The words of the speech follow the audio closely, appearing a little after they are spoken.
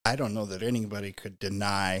I don't know that anybody could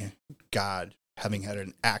deny God having had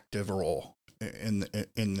an active role in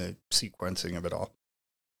the sequencing of it all.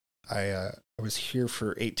 I was here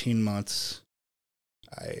for 18 months.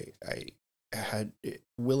 I had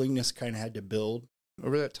willingness kind of had to build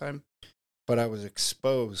over that time, but I was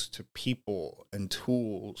exposed to people and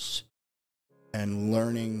tools and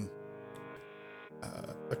learning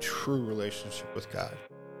a true relationship with God.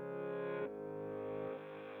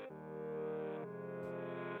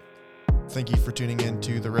 Thank you for tuning in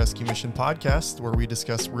to the Rescue Mission podcast, where we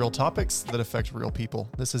discuss real topics that affect real people.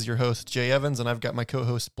 This is your host, Jay Evans, and I've got my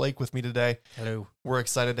co-host, Blake, with me today. Hello. We're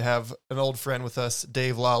excited to have an old friend with us,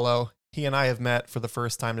 Dave Lallow. He and I have met for the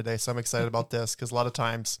first time today, so I'm excited about this, because a lot of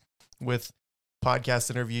times with podcast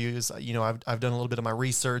interviews, you know, I've done a little bit of my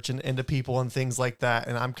research into people and things like that,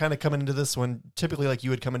 and I'm kind of coming into this one typically like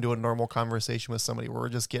you would come into a normal conversation with somebody, where we're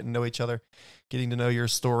just getting to know each other, getting to know your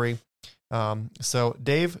story. So,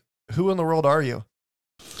 Dave, who in the world are you?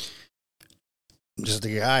 Just a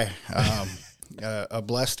guy, a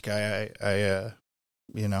blessed guy. I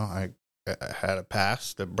had a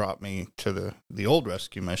past that brought me to the old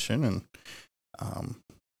rescue mission, and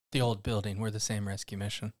The old building. We're the same rescue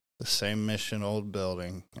mission. the same mission, old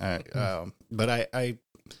building. But I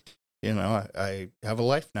have a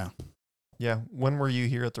life now. Yeah. When were you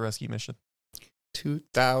here at the rescue mission?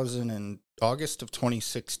 2000 and August of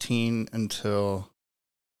 2016 until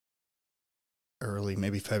early,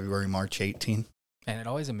 maybe February, March 18. And it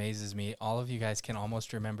always amazes me. All of you guys can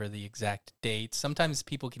almost remember the exact date. Sometimes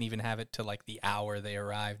people can even have it to like the hour they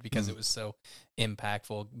arrived, because it was so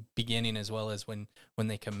impactful, beginning as well as when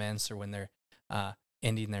they commence or when they're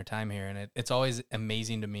ending their time here. And it's always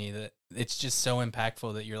amazing to me that it's just so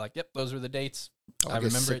impactful that you're like, yep, those were the dates.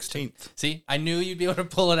 August I remember 16th. it. See, I knew you'd be able to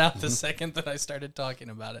pull it out the second that I started talking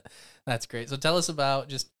about it. That's great. So tell us about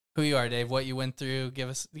just who you are, Dave, what you went through. Give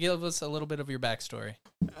us a little bit of your backstory.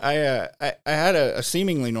 I had a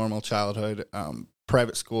seemingly normal childhood,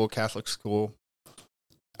 private school, Catholic school.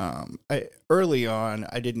 Early on,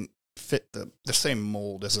 I didn't fit the same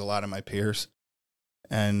mold as a lot of my peers.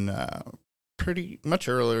 And pretty much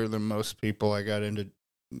earlier than most people, I got into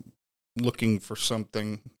looking for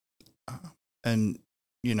something. And,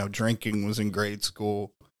 drinking was in grade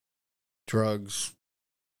school, drugs,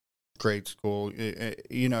 grade school,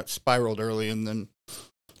 it spiraled early, and then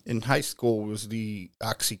in high school was the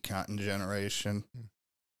OxyContin generation.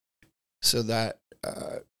 So that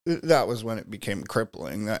was when it became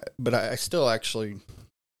crippling. But I still actually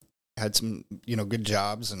had some, good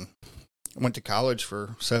jobs, and went to college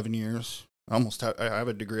for 7 years. I have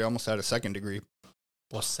a degree, almost had a second degree.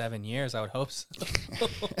 Well, 7 years, I would hope so.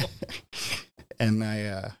 And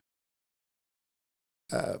I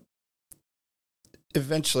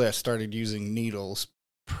eventually I started using needles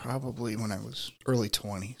probably when I was early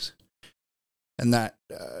 20s. And that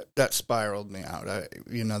spiraled me out.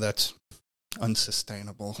 That's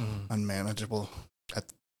unsustainable, unmanageable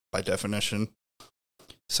by definition.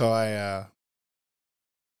 So I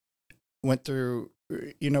went through,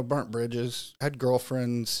 burnt bridges, had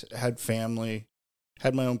girlfriends, had family,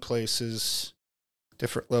 had my own places,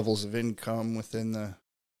 different levels of income within the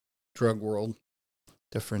drug world,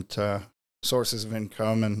 different sources of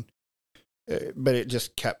income, but it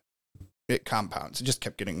just compounds. It just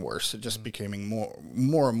kept getting worse. It just became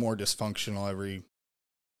more and more dysfunctional every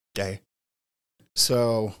day.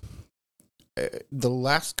 So the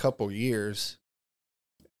last couple years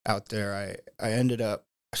out there, I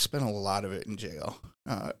spent a lot of it in jail.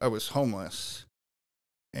 I was homeless,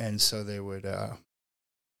 and so they would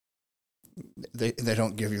they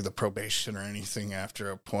don't give you the probation or anything after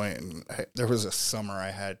a point. And there was a summer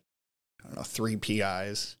I had 3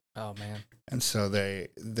 PIs. Oh man. And so they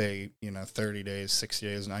 30 days, 60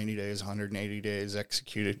 days, 90 days, 180 days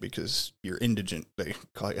executed because you're indigent, they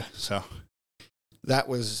call you. So I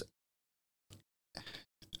was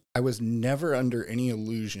never under any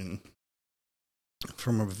illusion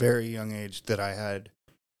from a very young age that I had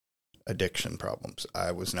addiction problems.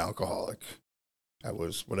 I was an alcoholic. I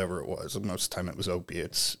was whatever it was. Most of the time it was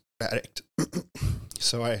opiates, addict.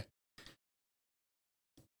 So I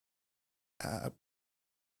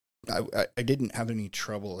didn't have any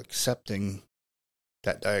trouble accepting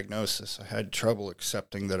that diagnosis. I had trouble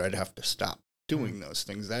accepting that I'd have to stop doing those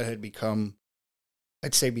things. That had become,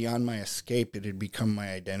 I'd say, beyond my escape. It had become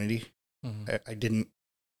my identity. Mm-hmm. I didn't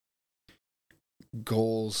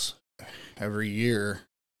goals every year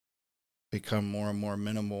become more and more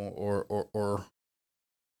minimal or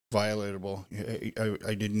violatable.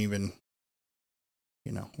 I didn't even,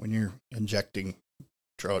 when you're injecting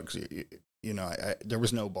drugs, there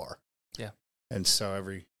was no bar. Yeah. And so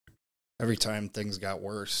every time things got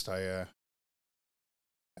worse,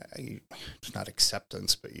 it's not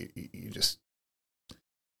acceptance, but you just,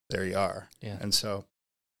 there you are. Yeah. And so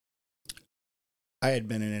I had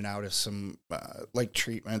been in and out of some like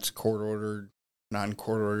treatments, court ordered,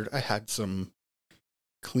 non-court ordered. I had some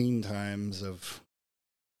clean times of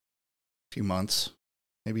a few months,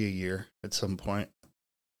 maybe a year at some point.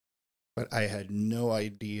 But I had no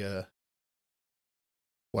idea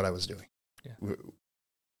what I was doing. Yeah.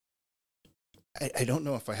 I don't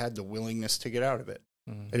know if I had the willingness to get out of it.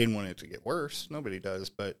 I didn't want it to get worse. Nobody does.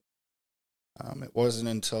 But it wasn't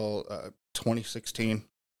until 2016.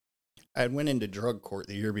 I went into drug court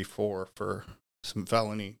the year before for some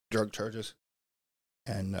felony drug charges.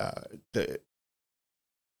 And I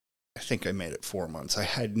think I made it 4 months. I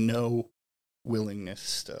had no willingness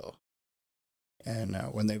still. And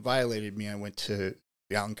when they violated me, I went to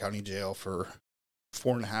the Allen County Jail for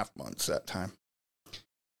 4.5 months that time.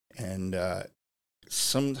 And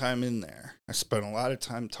sometime in there, I spent a lot of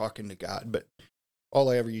time talking to God, but all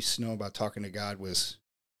I ever used to know about talking to God was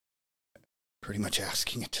pretty much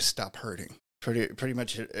asking it to stop hurting. Pretty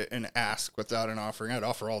much an ask without an offering. I'd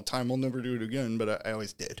offer all the time, I'll never do it again, but I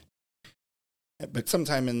always did. But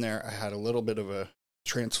sometime in there, I had a little bit of a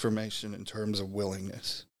transformation in terms of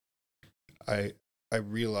willingness. I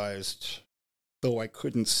realized, though I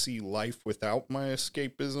couldn't see life without my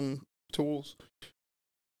escapism tools,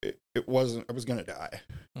 it wasn't, I was going to die.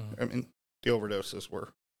 I mean, the overdoses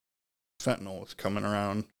were, fentanyl was coming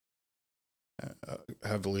around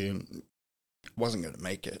heavily and wasn't going to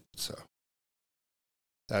make it. So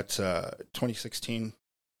that's 2016,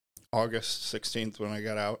 August 16th when I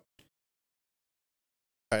got out.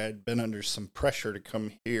 I had been under some pressure to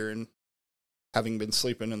come here, and having been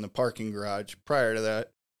sleeping in the parking garage prior to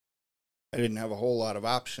that, I didn't have a whole lot of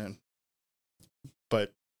option.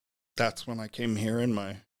 But that's when I came here and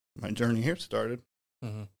my journey here started.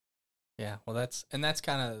 Mm-hmm. Yeah, well, that's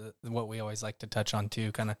kind of what we always like to touch on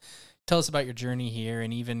too. Kind of tell us about your journey here,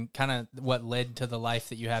 and even kind of what led to the life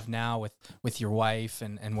that you have now with your wife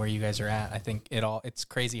and where you guys are at. I think it's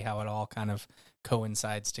crazy how it all kind of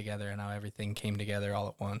coincides together and how everything came together all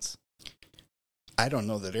at once. I don't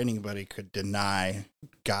know that anybody could deny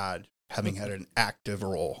God having had an active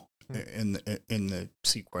role in the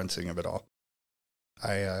sequencing of it all.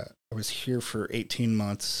 I was here for 18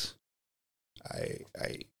 months. I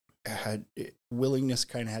had willingness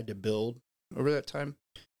kind of had to build over that time,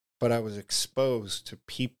 but I was exposed to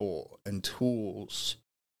people and tools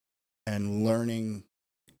and learning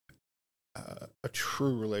a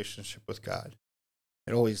true relationship with God.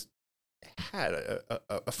 It always had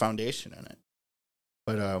a foundation in it,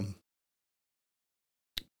 but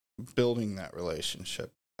building that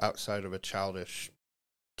relationship outside of a childish,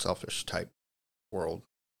 selfish type world,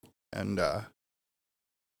 and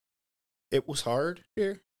it was hard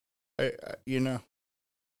here.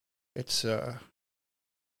 It's not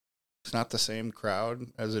the same crowd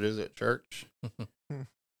as it is at church,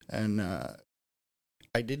 and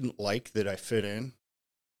I didn't like that I fit in.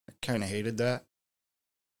 I kind of hated that.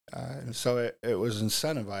 And so it was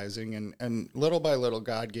incentivizing, and little by little,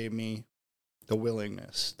 God gave me the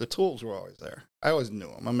willingness. The tools were always there. I always knew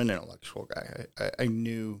them. I'm an intellectual guy. I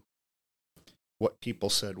knew what people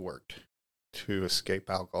said worked to escape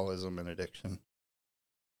alcoholism and addiction.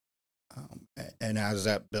 And as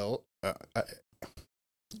that built,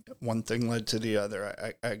 one thing led to the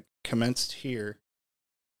other. I commenced here,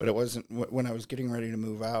 but it wasn't when I was getting ready to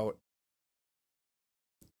move out.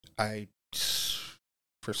 I,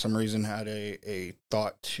 for some reason, had a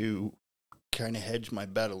thought to kind of hedge my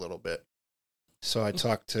bet a little bit. So I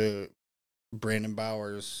talked to Brandon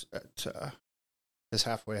Bowers at his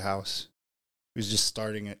halfway house. He was just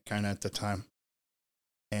starting it kind of at the time.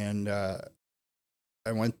 And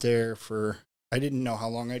I went there I didn't know how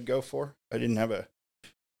long I'd go for. I didn't have a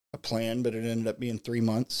plan, but it ended up being 3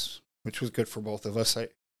 months, which was good for both of us.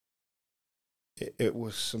 It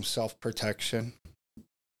was some self-protection.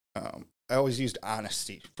 I always used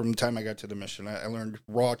honesty. From the time I got to the mission, I learned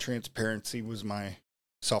raw transparency was my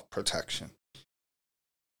self-protection.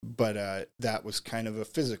 But that was kind of a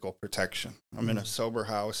physical protection. I'm in a sober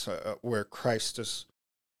house where Christ is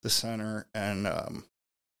the center, and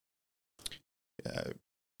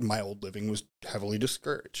my old living was heavily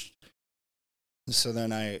discouraged. So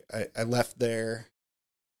then I left there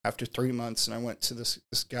after 3 months, and I went to this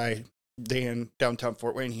guy, Dan, downtown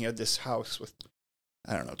Fort Wayne. He had this house with,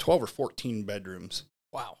 12 or 14 bedrooms.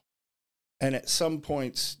 Wow. And at some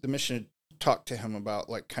points, the mission had talked to him about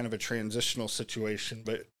like kind of a transitional situation,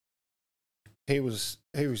 but he was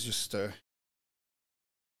just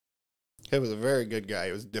He was a very good guy.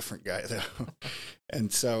 He was a different guy, though.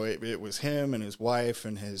 And so it was him and his wife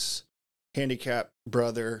and his handicapped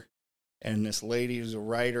brother and this lady who's a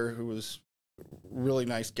writer who was a really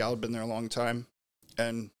nice gal, had been there a long time,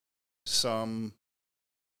 and some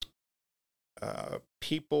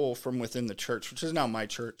people from within the church, which is now my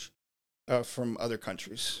church, from other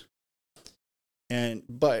countries.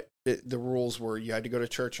 But the rules were you had to go to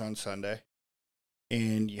church on Sunday,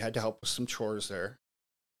 and you had to help with some chores there,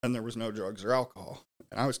 and there was no drugs or alcohol.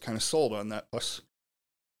 And I was kind of sold on that. Plus,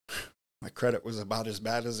 my credit was about as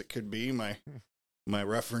bad as it could be. My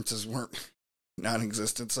references weren't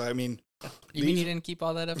non-existent. So, I mean... You mean you didn't keep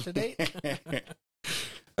all that up to date?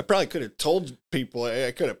 I probably could have told people.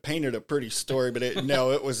 I could have painted a pretty story, but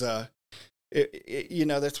it was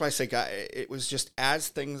that's why I say, God, it was just as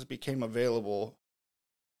things became available,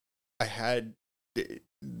 I had the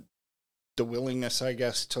willingness, I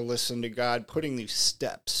guess, to listen to God, putting these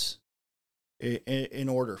steps in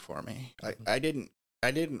order for me. I didn't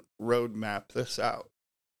roadmap this out.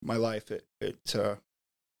 My life, I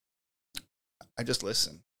just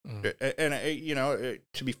listened. And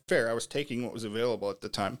to be fair, I was taking what was available at the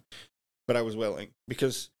time, but I was willing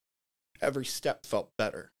because every step felt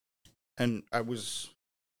better, and I was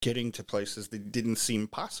getting to places that didn't seem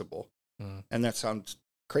possible. And that sounds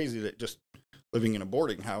crazy that just living in a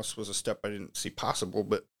boarding house was a step I didn't see possible,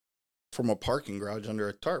 but from a parking garage under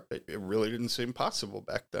a tarp, it really didn't seem possible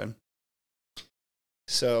back then.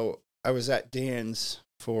 So I was at Dan's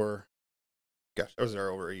for, I was there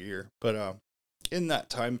over a year, but in that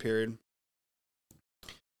time period,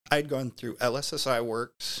 I'd gone through LSSI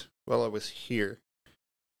Works while I was here,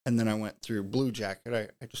 and then I went through Blue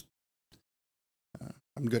Jacket.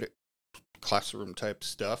 I'm good at classroom type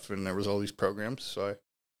stuff, and there was all these programs, so I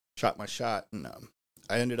shot my shot, and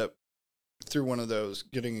I ended up through one of those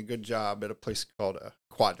getting a good job at a place called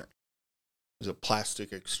Quadrant. It was a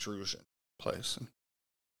plastic extrusion place, and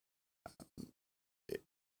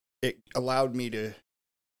it allowed me to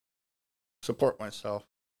support myself.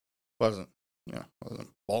 Wasn't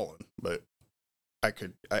balling, but I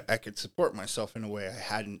could support myself in a way I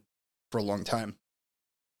hadn't for a long time.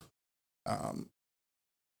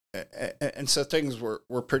 And so things were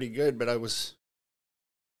pretty good, but I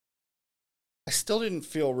still didn't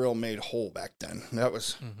feel real made whole back then. That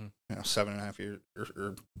was 7.5 years,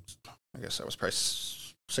 or I guess that was probably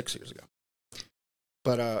 6 years ago.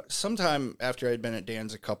 But sometime after I'd been at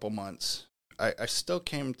Dan's a couple months, I still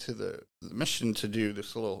came to the mission to do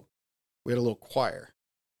this we had a little choir.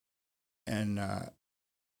 And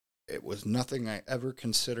it was nothing I ever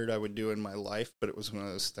considered I would do in my life, but it was one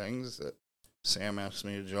of those things that Sam asked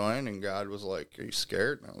me to join, and God was like, "Are you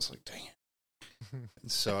scared?" And I was like, "Dang it."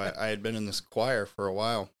 And so I had been in this choir for a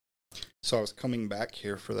while. So I was coming back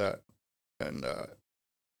here for that. And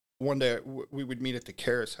one day we would meet at the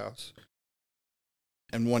Karras house.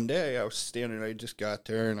 And one day I was standing, I just got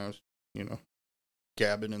there, and I was,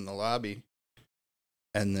 gabbing in the lobby.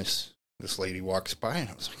 And this lady walks by, and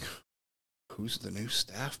I was like, "Who's the new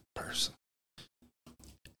staff person?"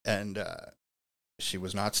 And she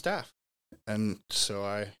was not staff. And so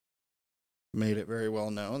I made it very well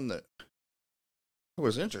known that I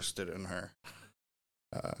was interested in her.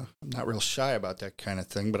 I'm not real shy about that kind of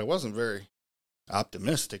thing, but I wasn't very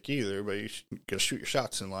optimistic either, but you got to shoot your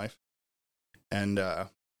shots in life. And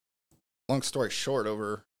long story short,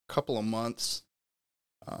 over a couple of months,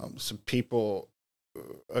 some people,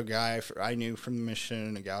 a guy I knew from the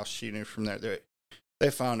mission, a gal she knew from there, they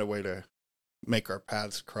found a way to make our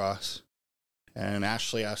paths cross. And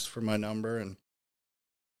Ashley asked for my number, and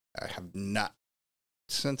I have not,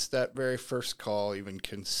 since that very first call, even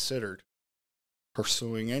considered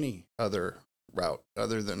pursuing any other route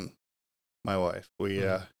other than my wife.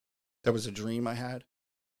 That was a dream I had.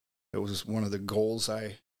 It was one of the goals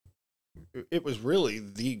it was really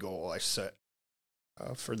the goal I set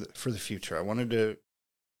for the future. I wanted to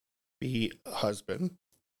be a husband.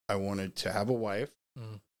 I wanted to have a wife.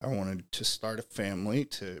 I wanted to start a family,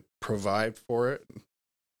 to provide for it. It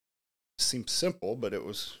seemed simple, but it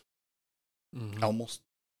was almost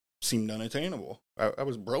seemed unattainable. I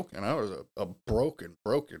was broken. I was a broken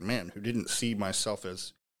man who didn't see myself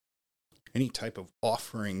as any type of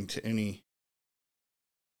offering to any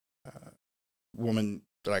woman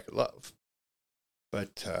that I could love.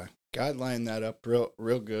 But God lined that up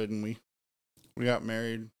real good, and we got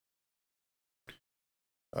married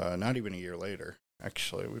not even a year later.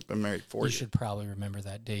 Actually, we've been married 4 years. You should probably remember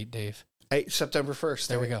that date, Dave. September 1st.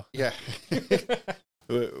 There we go. Yeah.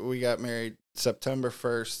 We got married September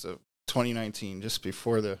 1st of 2019, just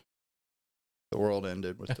before the the world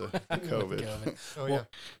ended with the COVID. Oh,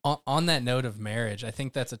 Well, on that note of marriage, I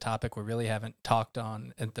think that's a topic we really haven't talked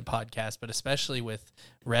on at the podcast, but especially with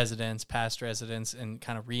residents, past residents, and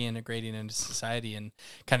kind of reintegrating into society. And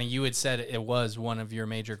kind of you had said it was one of your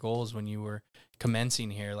major goals when you were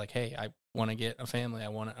commencing here. Like, hey, I want to get a family. I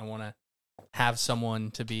want to have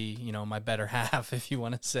someone to be, my better half, if you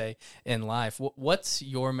want to say, in life. What's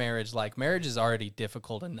your marriage like? Marriage is already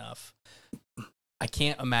difficult enough. I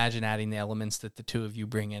can't imagine adding the elements that the two of you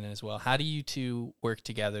bring in as well. How do you two work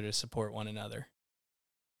together to support one another?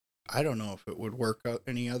 I don't know if it would work out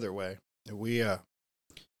any other way.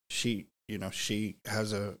 She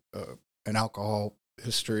has an alcohol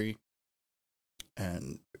history,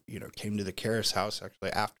 and came to the Karis house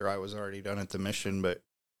actually after I was already done at the mission. But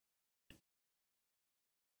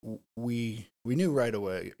we knew right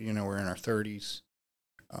away. We're in our 30s,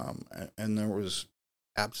 and there was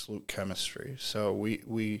absolute chemistry. So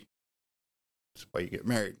we that's why you get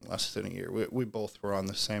married in less than a year. We both were on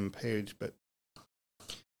the same page, but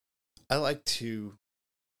I like to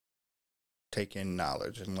take in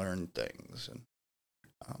knowledge and learn things, and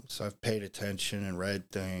so I've paid attention and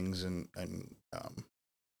read things and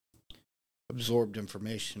absorbed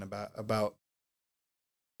information about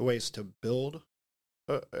the ways to build.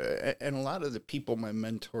 And a lot of the people, my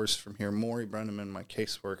mentors from here, Maury Brenneman, my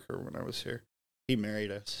caseworker when I was here, he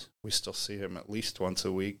married us. We still see him at least once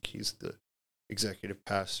a week. He's the executive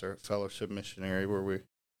pastor at Fellowship Missionary,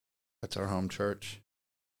 that's our home church.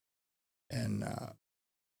 And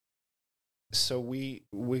so we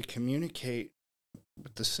communicate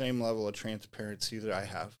with the same level of transparency that I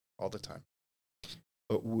have all the time.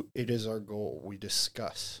 But it is our goal. We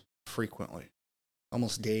discuss frequently,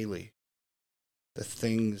 almost daily, the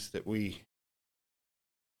things that we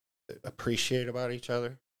appreciate about each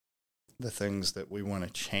other, the things that we want to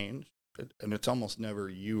change. And it's almost never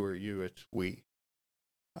you or you, it's we.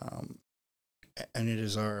 And it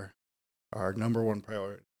is our number one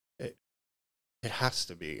priority. It has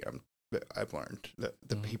to be. I've learned that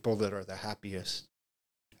the people that are the happiest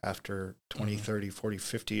after 20, 30, 40,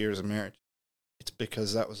 50 years of marriage, it's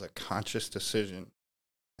because that was a conscious decision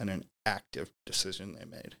and an active decision they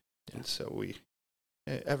made. Yeah. And so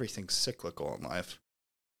everything's cyclical in life,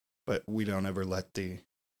 but we don't ever let the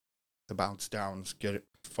bounce downs get it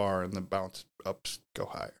far and the bounce ups go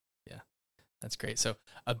higher. Yeah, that's great. So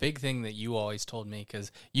a big thing that you always told me,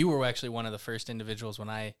 because you were actually one of the first individuals when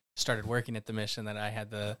I started working at the mission that I had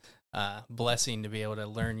the blessing to be able to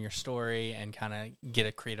learn your story and kind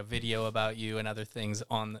of create a video about you and other things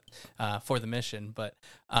on for the mission. But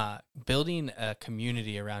building a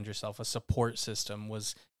community around yourself, a support system,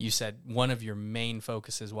 was, you said, one of your main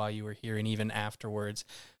focuses while you were here and even afterwards.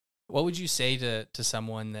 What would you say to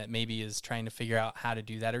someone that maybe is trying to figure out how to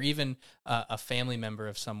do that, or even a family member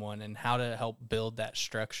of someone, and how to help build that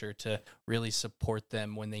structure to really support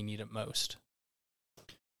them when they need it most?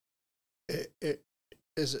 It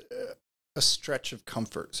is a stretch of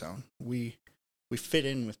comfort zone. We fit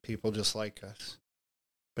in with people just like us.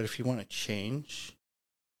 But if you want to change,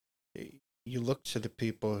 you look to the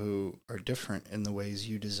people who are different in the ways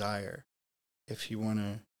you desire. If you want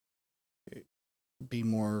to be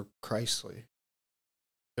more Christly,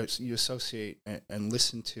 you associate and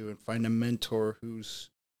listen to and find a mentor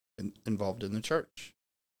who's involved in the church.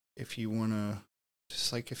 If you want to,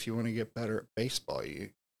 just like if you want to get better at baseball,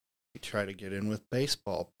 you try to get in with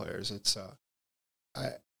baseball players. It's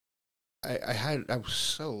I was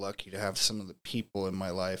so lucky to have some of the people in my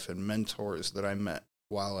life and mentors that I met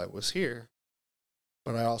while I was here,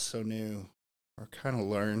 but I also knew, or kind of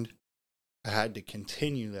learned, I had to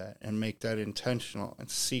continue that and make that intentional and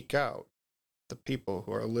seek out the people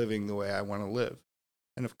who are living the way I want to live.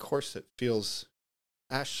 And of course it feels,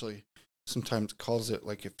 Ashley sometimes calls it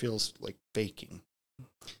like, it feels like faking.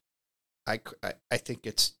 I think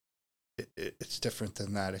it's different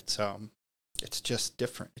than that. It's just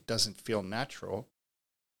different. It doesn't feel natural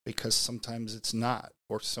because sometimes it's not,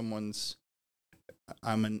 or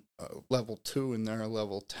I'm in level 2 and they're a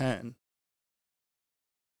level 10,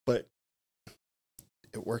 but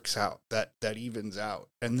it works out. That evens out,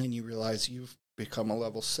 and then you realize you've become a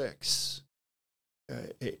level 6.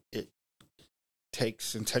 It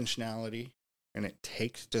takes intentionality and it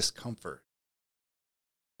takes discomfort,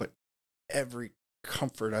 but every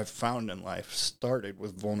comfort I've found in life started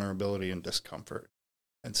with vulnerability and discomfort,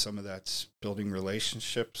 and some of that's building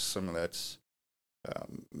relationships, some of that's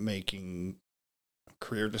making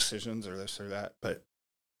career decisions or this or that, but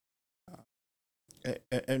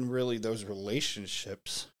and really those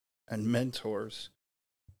relationships and mentors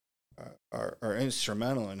are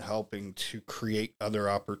instrumental in helping to create other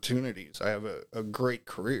opportunities. I have a great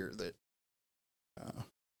career that uh,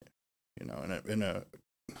 in a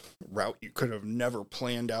route you could have never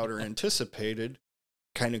planned out or anticipated,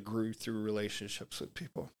 kind of grew through relationships with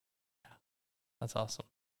people. That's awesome.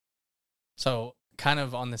 So, kind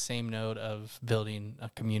of on the same note of building a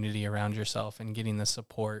community around yourself and getting the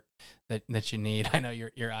support that you need. I know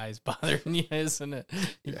your eyes bothering you, isn't it?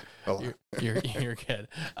 Yeah, you're good.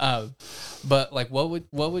 But like, what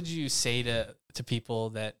would you say to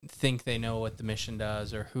people that think they know what the mission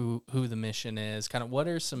does or who the mission is? Kind of, what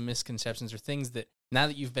are some misconceptions or things that now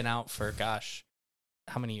that you've been out for, gosh,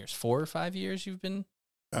 how many years? 4 or 5 years you've been?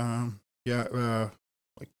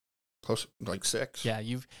 Like close, like 6. Yeah,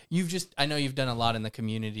 you've just, I know you've done a lot in the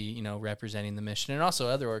community, representing the mission and also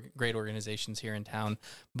other great organizations here in town,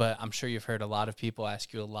 but I'm sure you've heard a lot of people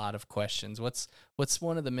ask you a lot of questions. What's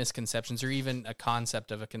one of the misconceptions or even a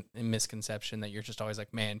concept of a misconception that you're just always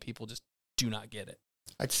like, man, people just do not get it?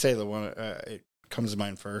 I'd say the one it comes to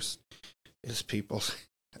mind first is people.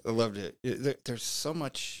 I loved it. There's so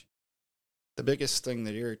much. The biggest thing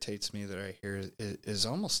that irritates me that I hear is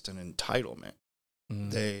almost an entitlement.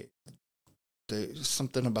 They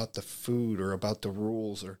something about the food or about the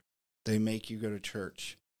rules, or they make you go to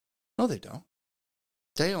church. No, they don't.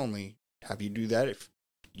 They only have you do that if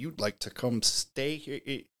you'd like to come stay here.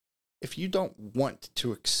 If you don't want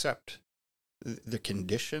to accept the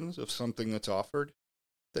conditions of something that's offered,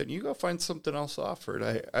 then you go find something else offered.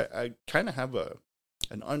 I kind of have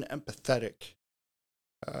an unempathetic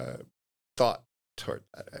thought toward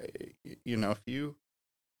that.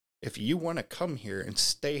 If you want to come here and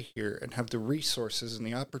stay here and have the resources and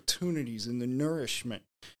the opportunities and the nourishment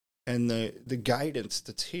and the guidance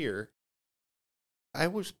that's here, I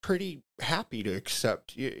was pretty happy to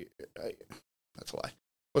accept. That's a lie.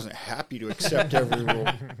 I wasn't happy to accept every rule,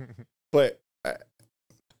 but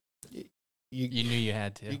you knew you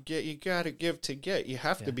had to. You got to give to get. You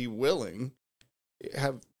have to be willing.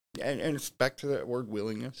 And it's back to that word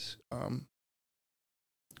willingness.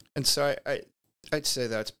 And so I'd say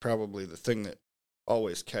that's probably the thing that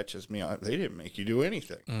always catches me on. They didn't make you do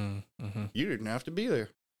anything. Mm-hmm. You didn't have to be there.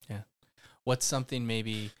 Yeah. What's something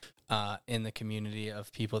maybe in the community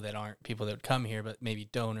of people that aren't people that would come here, but maybe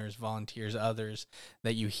donors, volunteers, others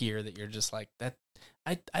that you hear that you're just like, that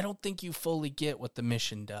I don't think you fully get what the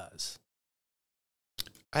mission does?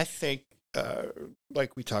 I think,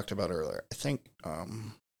 like we talked about earlier, I think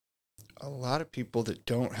a lot of people that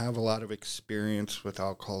don't have a lot of experience with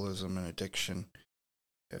alcoholism and addiction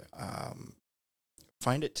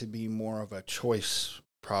find it to be more of a choice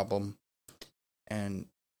problem. And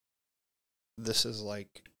this is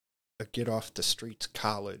like a get off the streets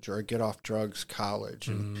college or a get off drugs college.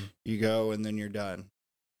 And you go and then you're done.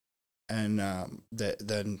 And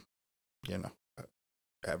then,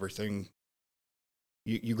 everything,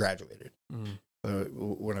 you graduated.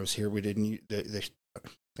 When I was here, we didn't, they I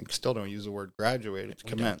think still don't use the word graduate. It's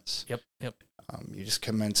commence. Yep. You're just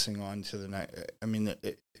commencing on to the next. I mean,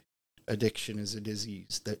 addiction is a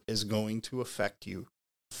disease that is going to affect you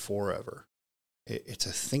forever. It's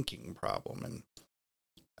a thinking problem. And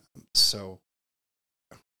so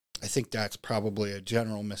I think that's probably a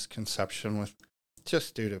general misconception with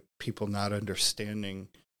just due to people not understanding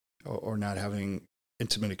or not having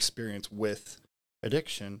intimate experience with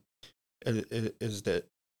addiction is that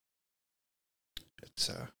it's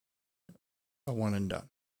a one and done.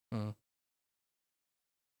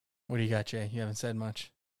 What do you got, Jay? You haven't said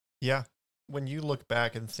much. Yeah. When you look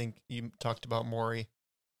back and think, you talked about Maury,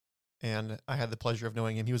 and I had the pleasure of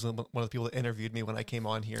knowing him. He was one of the people that interviewed me when I came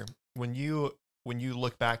on here. When you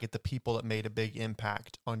look back at the people that made a big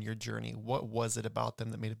impact on your journey, what was it about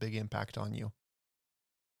them that made a big impact on you?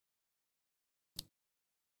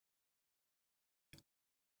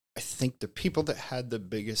 I think the people that had the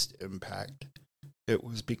biggest impact, it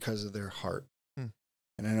was because of their heart.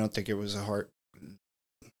 And I don't think it was a heart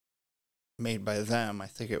made by them. I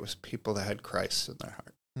think it was people that had Christ in their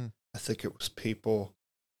heart. I think it was people,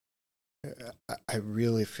 I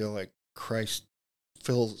really feel like Christ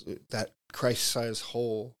fills that Christ-sized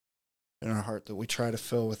hole in our heart that we try to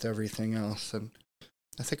fill with everything else. And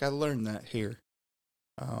I think I learned that here.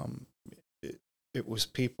 It was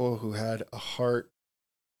people who had a heart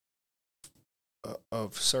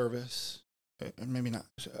of service, maybe not,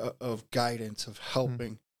 of guidance, of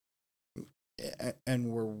helping,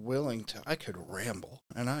 and were willing to. I could ramble,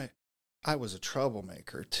 and I was a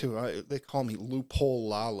troublemaker too. They call me Loophole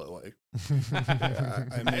Lallow.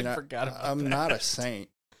 I mean, I forgot about I'm that. not a saint,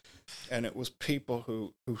 and it was people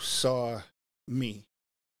who saw me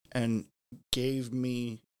and gave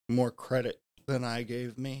me more credit than I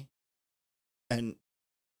gave me, and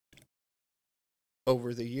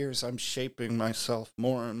over the years, I'm shaping myself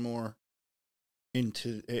more and more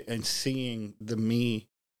into and seeing the me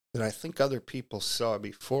that I think other people saw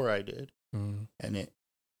before I did. Mm. And it,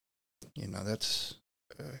 that's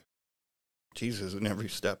Jesus in every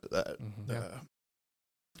step of that. Mm-hmm. Yeah.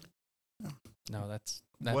 No, that's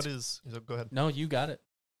What is? So go ahead. no, you got it.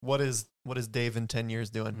 What is Dave in 10 years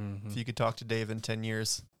doing? Mm-hmm. If you could talk to Dave in 10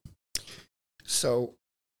 years. So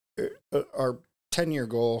our 10-year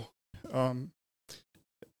goal,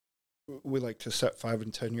 we like to set 5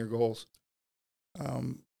 and 10-year goals.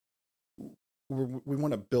 We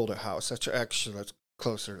want to build a house. That's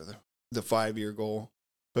closer to the 5-year goal.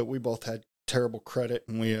 But we both had terrible credit,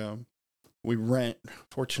 and we rent.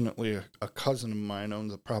 Fortunately, a cousin of mine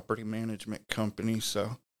owns a property management company,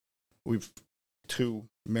 so we've 2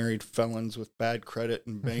 married felons with bad credit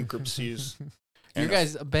and bankruptcies. Your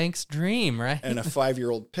guys' a bank's dream, right? And a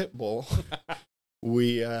 5-year-old pit bull.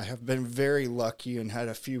 We have been very lucky and had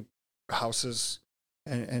a few houses,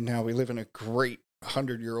 and now we live in a great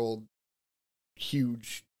 100-year-old,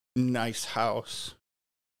 huge, nice house.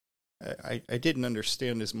 I didn't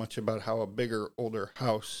understand as much about how a bigger, older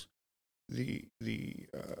house, the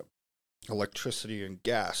electricity and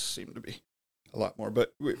gas seem to be a lot more.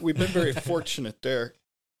 But we've been very fortunate there.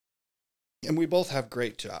 And we both have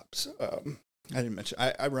great jobs. I didn't mention,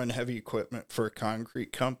 I run heavy equipment for a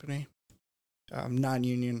concrete company,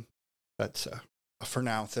 non-union. That's a for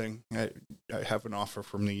now thing. I have an offer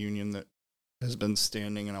from the union that has been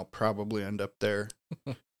standing, and I'll probably end up there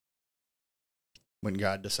when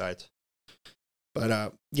God decides.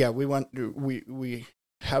 But we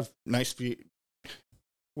have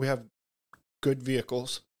we have good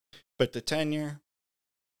vehicles, but the 10-year,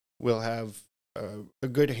 we'll have a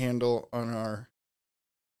good handle on our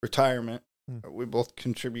retirement. We both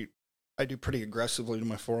contribute. I do pretty aggressively to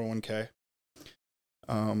my 401k,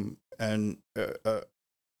 and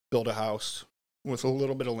build a house with a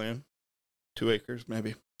little bit of land, 2 acres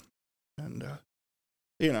maybe, and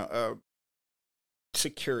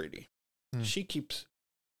security. She keeps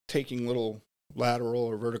taking little lateral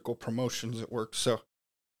or vertical promotions at work, so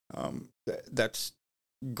that's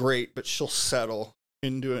great. But she'll settle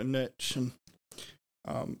into a niche, and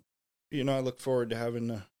I look forward to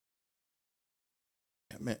having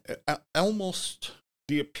almost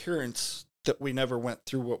the appearance that we never went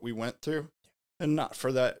through what we went through, and not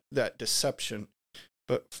for that deception,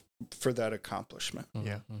 but for that accomplishment.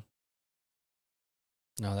 Yeah. Mm-hmm.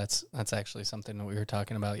 No, that's actually something that we were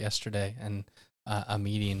talking about yesterday, and a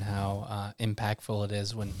meeting, how impactful it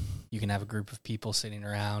is when you can have a group of people sitting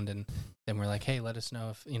around, and then we're like, hey, let us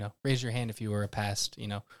know if, raise your hand if you were a past,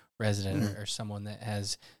 resident or someone that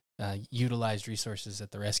has utilized resources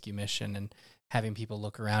at the rescue mission, and having people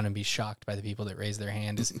look around and be shocked by the people that raise their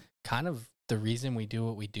hand is kind of the reason we do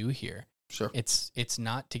what we do here. Sure. It's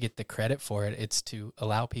not to get the credit for it. It's to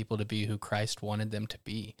allow people to be who Christ wanted them to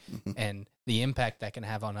be, and the impact that can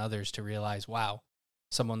have on others to realize, wow,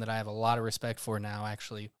 someone that I have a lot of respect for now,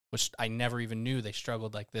 actually, which I never even knew they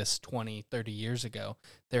struggled like this 20, 30 years ago.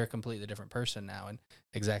 They're a completely different person now. And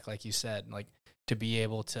exactly like you said, like to be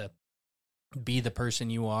able to be the person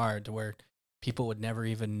you are, to where people would never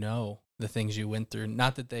even know the things you went through.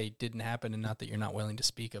 Not that they didn't happen, and not that you're not willing to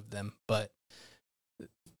speak of them, but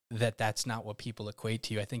that's not what people equate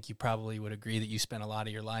to you. I think you probably would agree that you spent a lot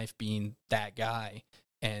of your life being that guy,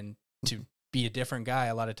 and to be a different guy,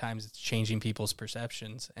 a lot of times it's changing people's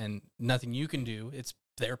perceptions, and nothing you can do. It's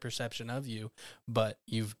their perception of you, but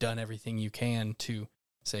you've done everything you can to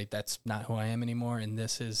say, that's not who I am anymore, and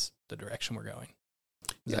this is the direction we're going.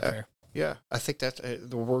 Is that fair? Yeah, I think that's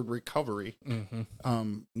the word recovery. Mm-hmm.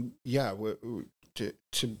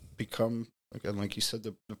 To become, again, like you said,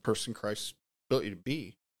 the person Christ built you to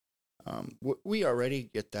be. We already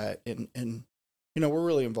get that, and we're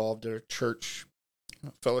really involved at our church,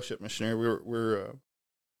 Fellowship Missionary. We're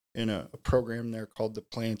in a program there called The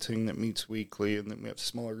Planting that meets weekly, and then we have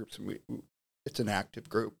smaller groups. And it's an active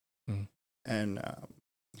group, and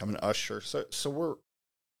I'm an usher, so we're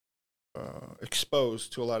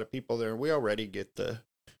exposed to a lot of people there. We already get the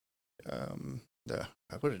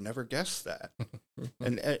I would have never guessed that,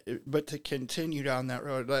 but to continue down that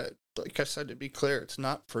road, like I said, to be clear, it's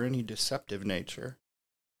not for any deceptive nature.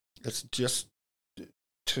 It's just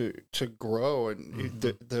to grow, and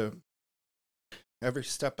the every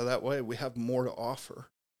step of that way, we have more to offer,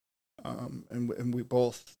 and we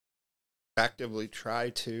both actively try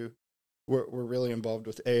to. We're really involved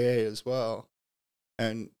with AA as well,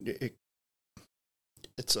 and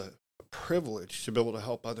it's a privilege to be able to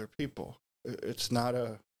help other people. It's not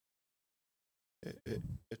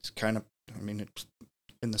it's kind of, it's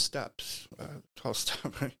in the steps, 12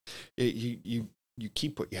 steps. You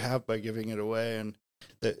keep what you have by giving it away, and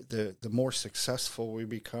the more successful we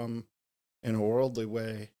become in a worldly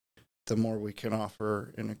way, the more we can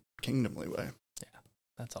offer in a kingdomly way. Yeah,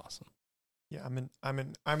 that's awesome. Yeah,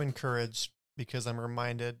 I'm encouraged because I'm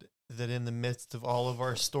reminded that in the midst of all of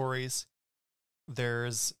our stories,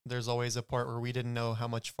 there's always a part where we didn't know how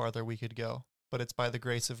much farther we could go. But it's by the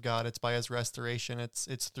grace of God, it's by his restoration,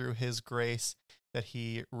 it's through his grace that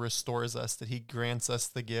he restores us, that he grants us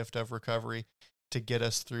the gift of recovery to get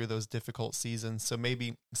us through those difficult seasons. So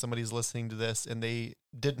maybe somebody's listening to this and they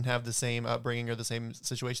didn't have the same upbringing or the same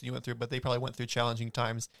situation you went through, but they probably went through challenging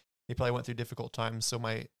times. They probably went through difficult times. So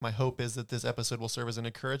my hope is that this episode will serve as an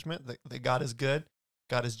encouragement that God is good,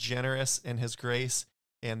 God is generous in his grace,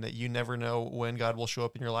 and that you never know when God will show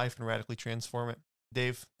up in your life and radically transform it.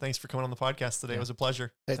 Dave, thanks for coming on the podcast today. It was a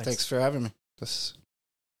pleasure. Hey, thanks for having me. This